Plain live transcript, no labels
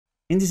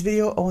In this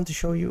video, I want to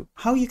show you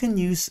how you can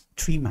use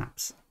tree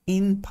maps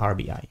in Power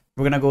BI.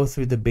 We're going to go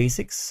through the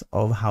basics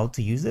of how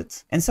to use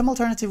it and some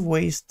alternative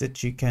ways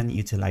that you can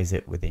utilize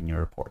it within your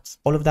reports.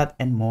 All of that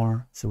and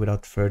more. So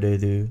without further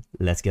ado,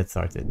 let's get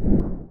started.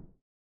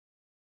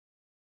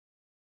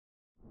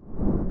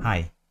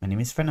 Hi, my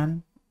name is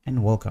Fernan,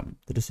 and welcome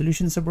to the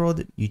Solutions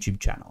Abroad YouTube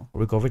channel,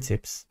 where we cover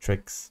tips,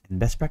 tricks, and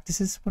best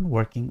practices when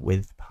working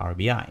with Power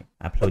BI.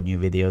 I upload new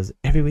videos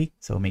every week,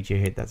 so make sure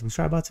you hit that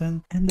subscribe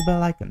button and the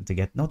bell icon to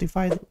get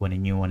notified when a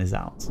new one is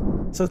out.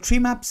 So tree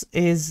maps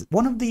is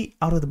one of the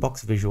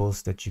out-of-the-box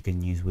visuals that you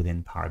can use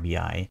within Power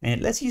BI, and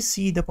it lets you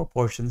see the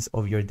proportions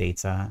of your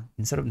data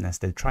in sort of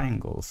nested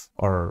triangles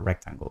or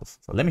rectangles.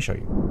 So let me show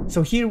you.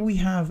 So here we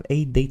have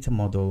a data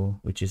model,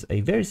 which is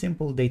a very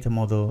simple data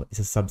model. It's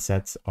a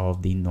subset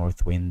of the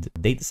Northwind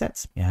data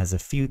sets. It has a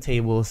few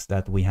tables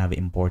that we have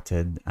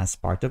imported as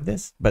part of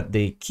this, but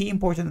the key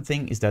important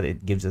thing is that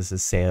it gives us the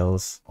sales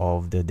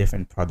of the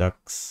different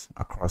products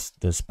across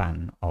the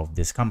span of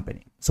this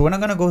company. So we're not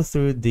going to go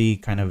through the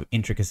kind of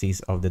intricacies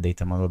of the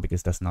data model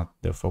because that's not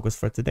the focus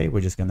for today.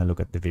 We're just going to look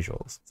at the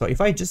visuals. So if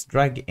I just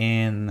drag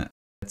in,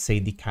 let's say,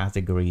 the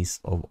categories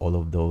of all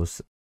of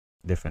those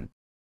different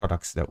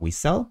products that we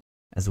sell,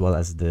 as well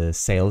as the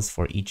sales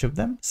for each of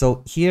them.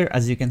 So here,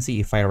 as you can see,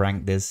 if I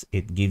rank this,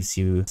 it gives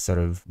you sort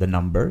of the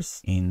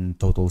numbers in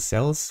total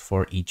sales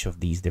for each of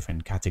these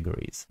different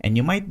categories. And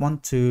you might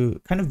want to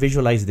kind of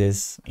visualize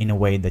this in a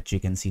way that you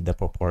can see the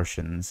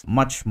proportions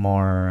much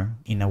more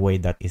in a way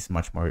that is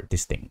much more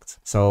distinct.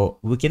 So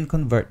we can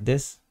convert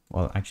this.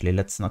 Well, actually,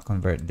 let's not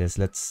convert this.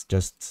 Let's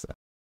just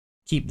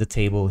keep the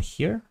table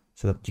here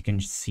so that you can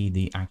see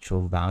the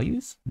actual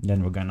values.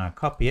 Then we're gonna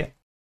copy it.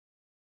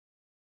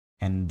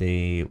 And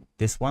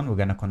this one we're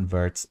going to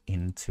convert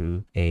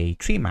into a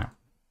tree map.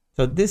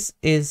 So this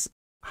is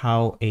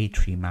how a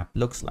tree map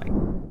looks like.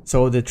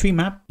 So the tree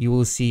map you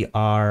will see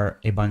are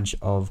a bunch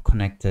of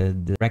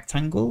connected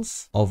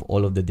rectangles of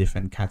all of the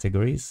different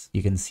categories.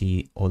 You can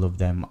see all of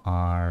them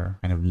are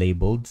kind of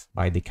labeled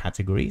by the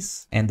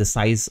categories, and the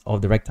size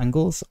of the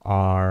rectangles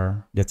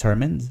are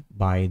determined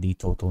by the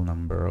total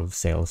number of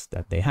sales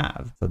that they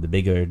have. So the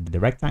bigger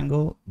the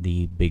rectangle,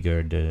 the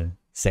bigger the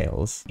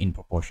sales in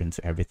proportion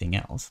to everything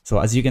else. So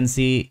as you can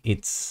see,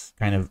 it's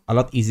kind of a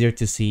lot easier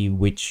to see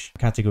which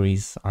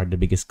categories are the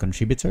biggest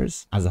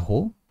contributors as a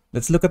whole.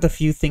 Let's look at a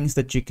few things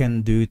that you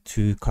can do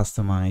to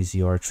customize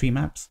your tree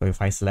maps. So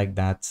if I select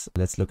that,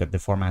 let's look at the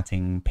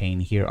formatting pane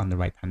here on the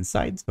right hand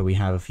side. So we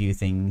have a few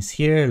things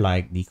here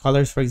like the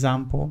colors, for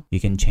example.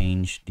 You can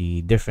change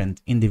the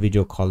different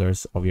individual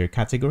colors of your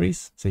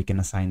categories. So you can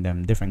assign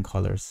them different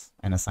colors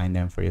and assign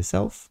them for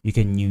yourself. You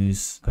can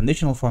use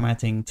conditional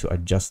formatting to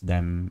adjust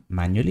them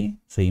manually.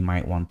 So you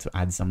might want to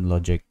add some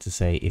logic to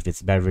say if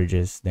it's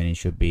beverages, then it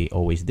should be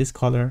always this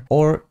color.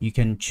 Or you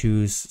can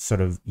choose sort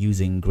of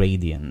using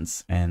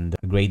gradients, and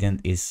a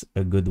gradient is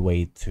a good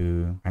way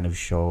to kind of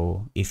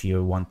show, if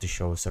you want to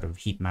show sort of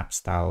heat map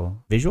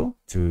style visual,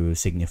 to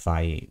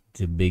signify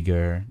the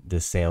bigger the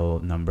sale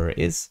number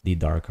is, the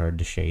darker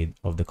the shade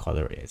of the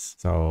color is.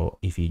 So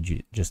if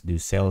you just do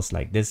sales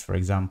like this, for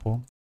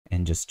example,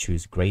 and just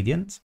choose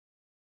gradient,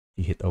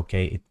 you hit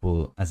OK, it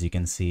will, as you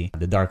can see,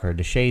 the darker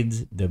the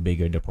shades, the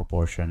bigger the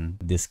proportion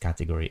this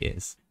category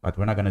is. But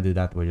we're not going to do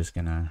that. We're just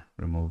going to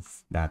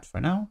remove that for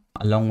now.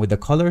 Along with the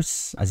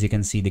colors, as you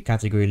can see, the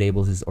category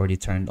labels is already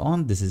turned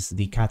on. This is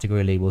the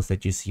category labels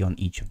that you see on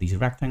each of these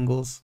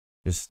rectangles,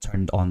 just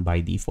turned on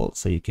by default,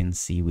 so you can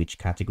see which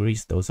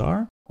categories those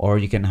are. Or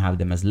you can have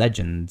them as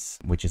legends,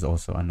 which is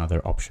also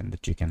another option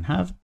that you can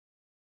have.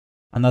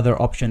 Another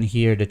option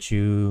here that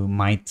you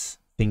might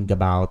think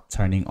about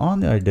turning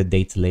on are the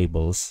date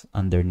labels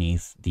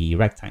underneath the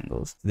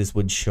rectangles. This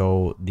would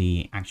show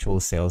the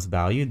actual sales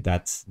value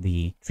that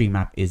the tree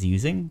map is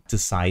using to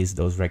size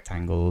those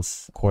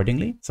rectangles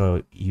accordingly.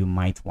 So you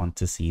might want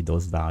to see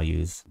those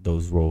values,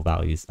 those row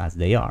values as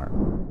they are.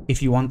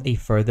 If you want a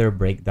further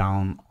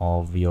breakdown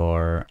of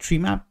your tree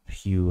map,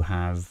 you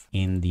have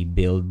in the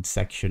build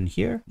section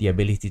here the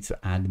ability to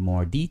add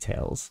more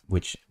details,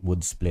 which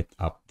would split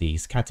up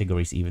these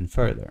categories even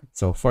further.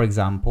 So for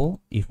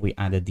example, if we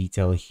add a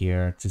detail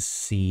here to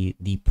see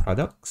the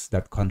products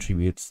that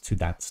contributes to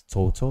that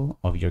total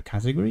of your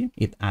category,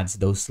 it adds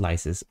those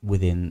slices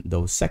within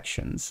those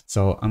sections.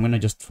 So I'm going to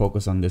just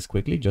focus on this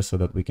quickly just so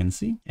that we can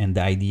see. And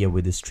the idea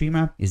with this tree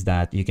map is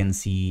that you can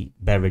see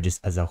beverages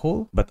as a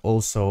whole, but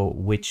also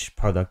which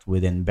product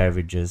within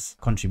beverages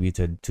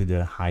contributed to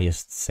the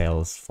highest sales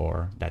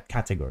for that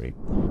category.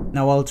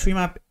 Now, while tree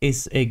map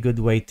is a good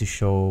way to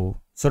show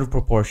sort of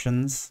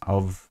proportions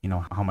of,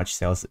 how much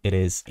sales it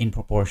is in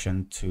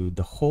proportion to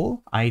the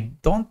whole, I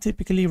don't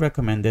typically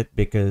recommend it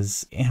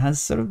because it has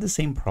sort of the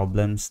same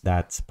problems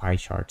that pie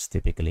charts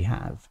typically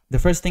have. The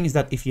first thing is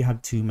that if you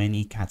have too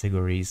many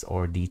categories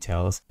or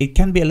details, it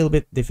can be a little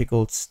bit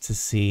difficult to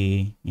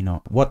see,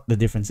 what the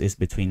difference is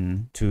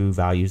between two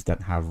values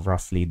that have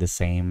roughly the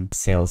same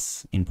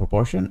sales in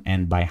proportion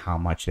and by how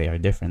much they are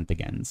different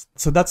against.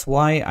 So that's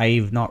why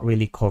I've not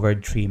really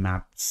covered tree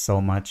map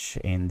so much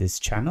in this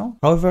channel.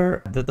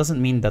 However, that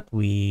doesn't mean that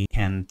we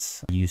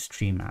can't use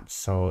tree maps.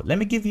 So let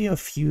me give you a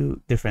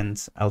few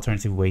different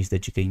alternative ways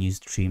that you can use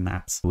tree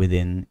maps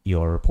within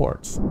your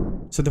reports.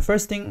 So the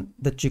first thing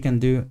that you can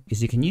do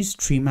is you can use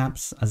tree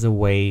maps as a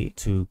way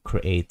to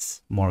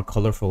create more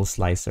colorful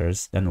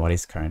slicers than what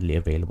is currently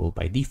available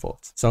by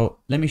default. So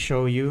let me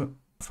show you,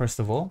 first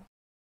of all,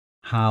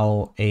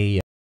 how a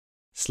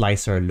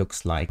slicer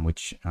looks like,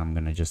 which I'm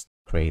going to just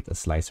create a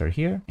slicer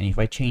here. And if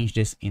I change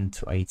this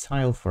into a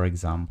tile, for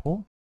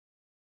example,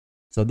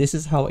 so this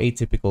is how a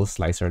typical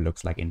slicer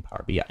looks like in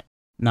Power BI.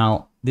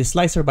 Now, this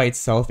slicer by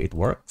itself, it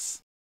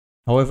works.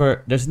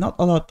 However, there's not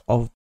a lot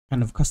of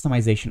kind of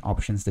customization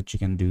options that you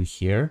can do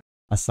here,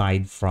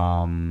 aside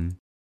from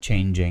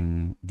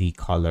changing the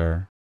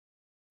color,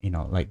 you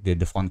know, like the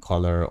font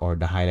color or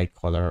the highlight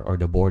color or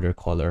the border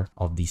color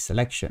of these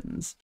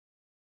selections.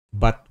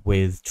 But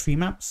with tree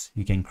maps,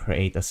 you can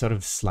create a sort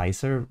of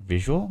slicer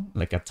visual,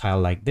 like a tile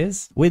like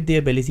this, with the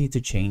ability to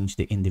change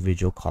the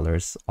individual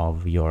colors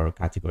of your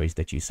categories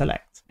that you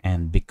select.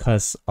 And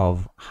because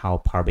of how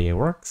Power BI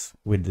works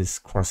with this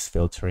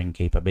cross-filtering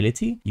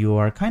capability, you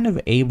are kind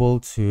of able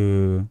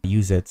to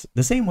use it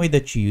the same way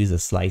that you use a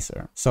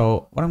slicer.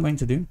 So what I'm going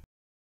to do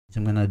is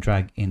I'm going to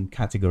drag in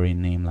category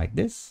name like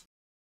this.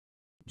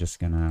 Just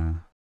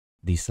gonna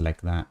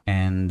deselect that,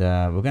 and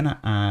we're gonna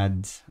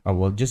add, or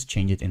we'll just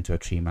change it into a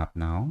tree map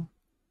now,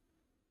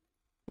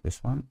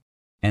 this one.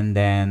 And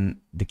then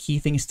the key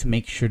thing is to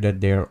make sure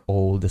that they're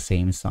all the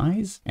same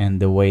size,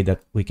 and the way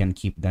that we can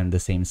keep them the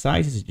same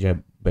size is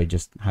by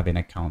just having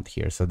a count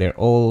here. So they're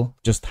all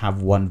just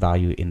have one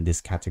value in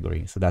this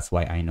category, so that's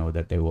why I know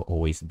that they will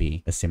always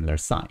be a similar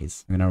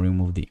size. I'm gonna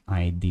remove the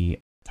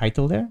ID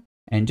title there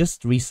and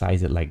just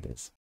resize it like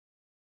this.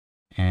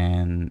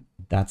 And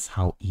that's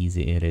how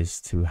easy it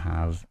is to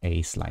have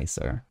a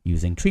slicer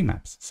using tree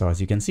maps. So as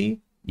you can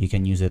see, you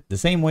can use it the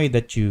same way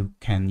that you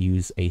can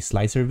use a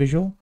slicer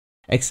visual,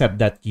 except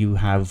that you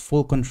have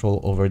full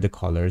control over the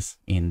colors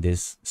in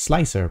this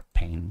slicer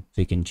pane. So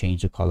you can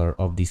change the color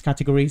of these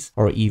categories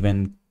or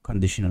even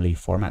conditionally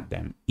format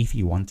them if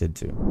you wanted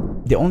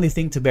to. The only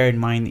thing to bear in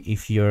mind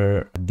if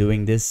you're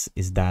doing this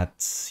is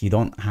that you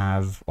don't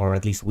have, or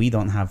at least we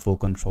don't have, full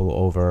control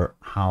over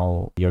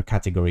how your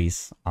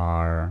categories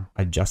are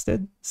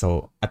adjusted.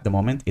 So at the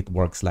moment, it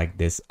works like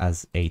this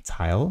as a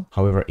tile.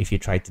 However, if you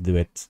try to do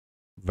it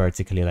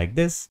vertically like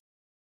this,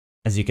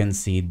 as you can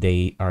see,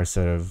 they are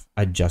sort of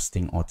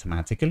adjusting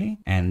automatically,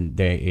 and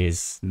there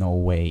is no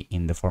way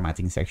in the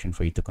formatting section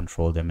for you to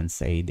control them and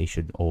say they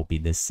should all be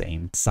the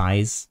same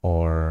size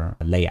or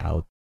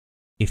layout.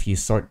 If you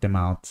sort them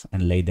out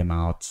and lay them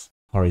out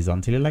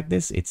horizontally like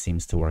this, it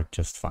seems to work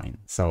just fine.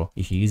 So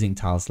if you're using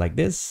tiles like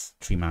this,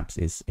 tree maps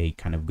is a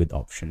kind of good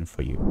option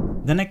for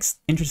you. The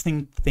next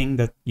interesting thing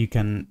that you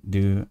can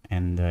do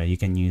and you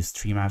can use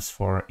tree maps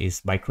for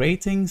is by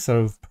creating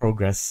sort of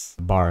progress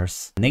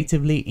bars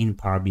natively in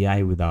Power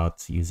BI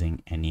without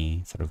using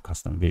any sort of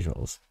custom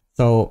visuals.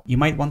 So you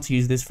might want to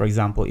use this, for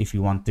example, if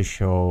you want to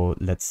show,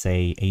 let's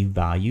say, a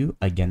value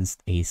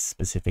against a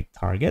specific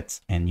target,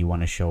 and you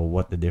want to show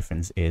what the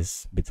difference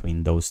is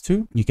between those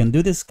two. You can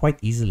do this quite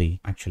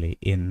easily, actually,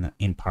 in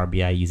Power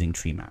BI using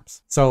tree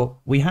maps. So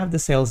we have the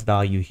sales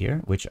value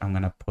here, which I'm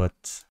going to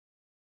put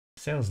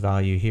sales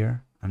value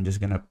here. I'm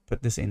just going to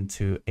put this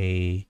into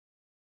a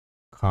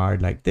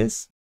card like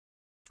this,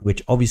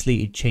 which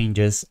obviously it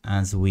changes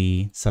as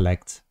we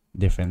select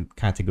different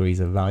categories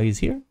of values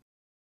here.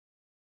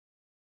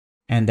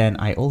 And then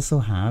I also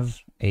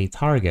have a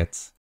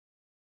target,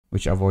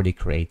 which I've already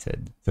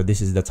created. So this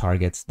is the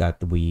targets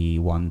that we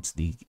want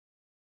the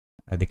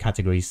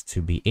categories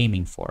to be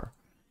aiming for.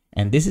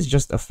 And this is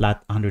just a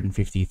flat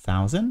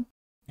 150,000.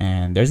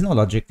 And there's no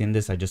logic in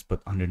this. I just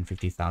put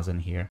 150,000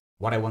 here.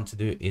 What I want to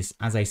do is,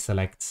 as I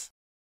select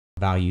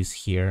values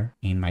here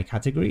in my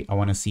category, I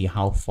want to see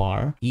how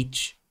far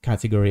each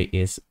category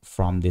is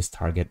from this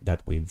target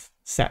that we've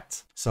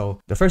set.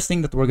 So the first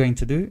thing that we're going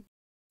to do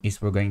is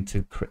we're going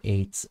to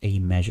create a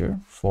measure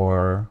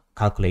for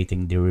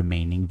calculating the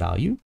remaining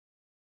value.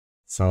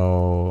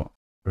 So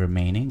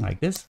remaining like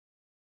this.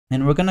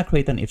 And we're going to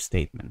create an if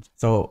statement.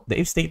 So the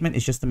if statement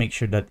is just to make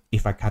sure that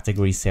if a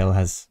category sale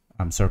has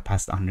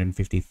surpassed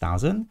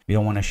 150,000, we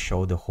don't want to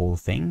show the whole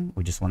thing.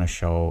 We just want to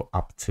show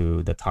up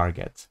to the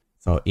target.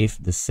 So if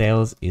the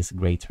sales is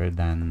greater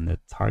than the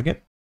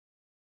target,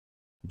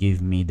 give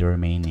me the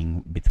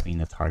remaining between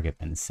the target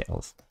and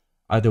sales.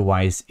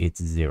 Otherwise,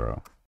 it's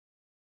 0.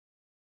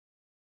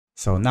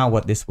 So now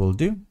what this will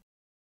do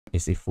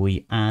is if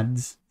we add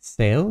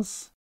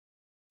sales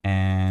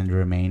and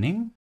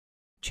remaining,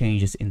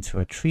 change this into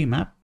a tree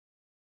map.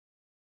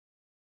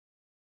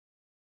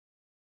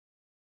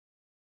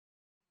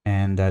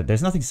 And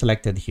there's nothing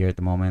selected here at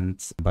the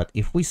moment, but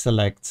if we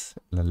select,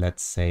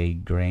 let's say,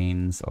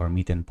 grains or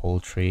meat and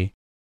poultry,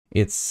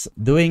 it's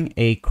doing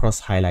a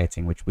cross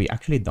highlighting, which we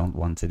actually don't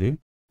want to do.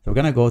 So we're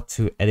going to go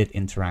to edit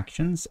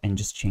interactions and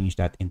just change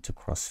that into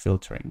cross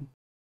filtering.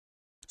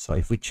 So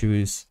if we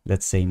choose,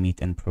 let's say, meat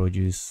and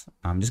produce,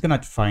 I'm just going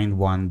to find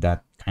one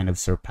that kind of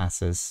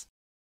surpasses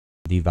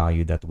the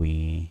value that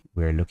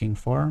we're looking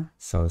for.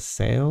 So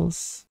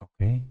sales.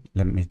 Okay,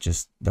 let me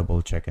just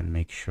double check and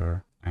make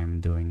sure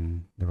I'm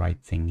doing the right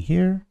thing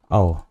here.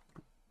 Oh,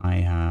 I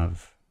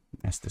have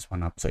messed this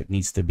one up. So it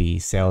needs to be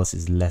sales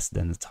is less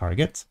than the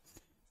target.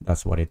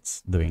 That's what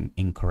it's doing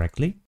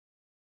incorrectly.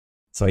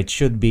 So it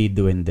should be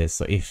doing this.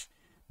 So if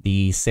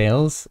the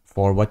sales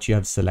for what you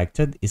have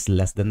selected is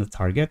less than the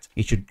target,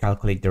 it should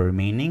calculate the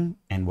remaining.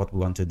 And what we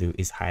want to do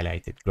is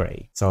highlight it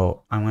gray.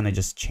 So I'm going to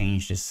just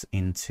change this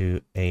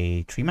into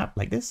a tree map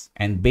like this.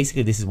 And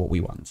basically this is what we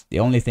want. The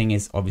only thing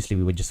is obviously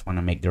we would just want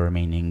to make the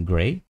remaining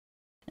gray.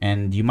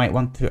 And you might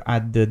want to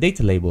add the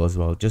data label as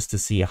well, just to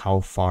see how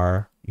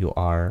far you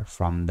are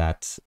from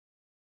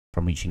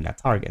reaching that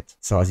target.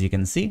 So as you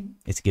can see,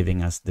 it's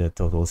giving us the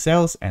total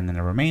sales and then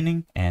the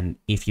remaining. And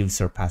if you've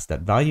surpassed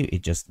that value,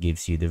 it just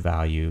gives you the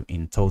value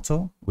in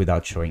total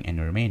without showing any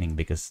remaining,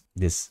 because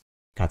this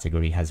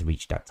category has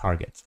reached that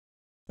target.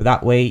 So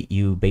that way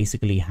you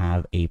basically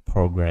have a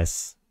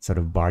progress sort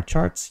of bar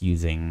charts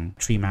using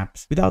tree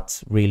maps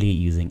without really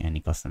using any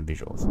custom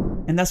visuals.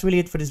 And that's really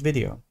it for this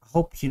video. I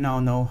hope you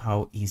now know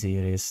how easy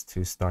it is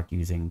to start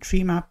using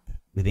tree map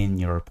within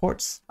your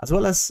reports, as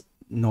well as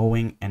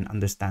knowing and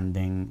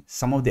understanding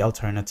some of the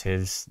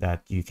alternatives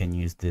that you can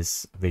use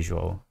this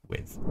visual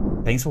with.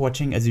 Thanks for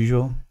watching. As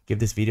usual, give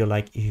this video a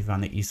like if you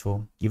found it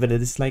useful. Give it a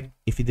dislike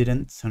if you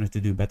didn't, so I know to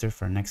do better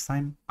for next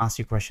time. Ask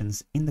your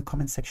questions in the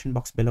comment section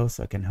box below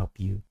so I can help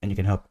you and you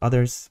can help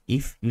others.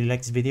 If you like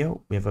this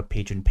video, we have a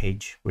Patreon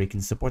page where you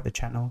can support the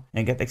channel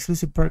and get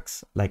exclusive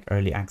perks like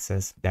early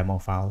access, demo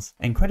files,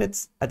 and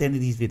credits at the end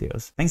of these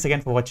videos. Thanks again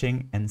for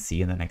watching and see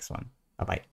you in the next one. Bye-bye.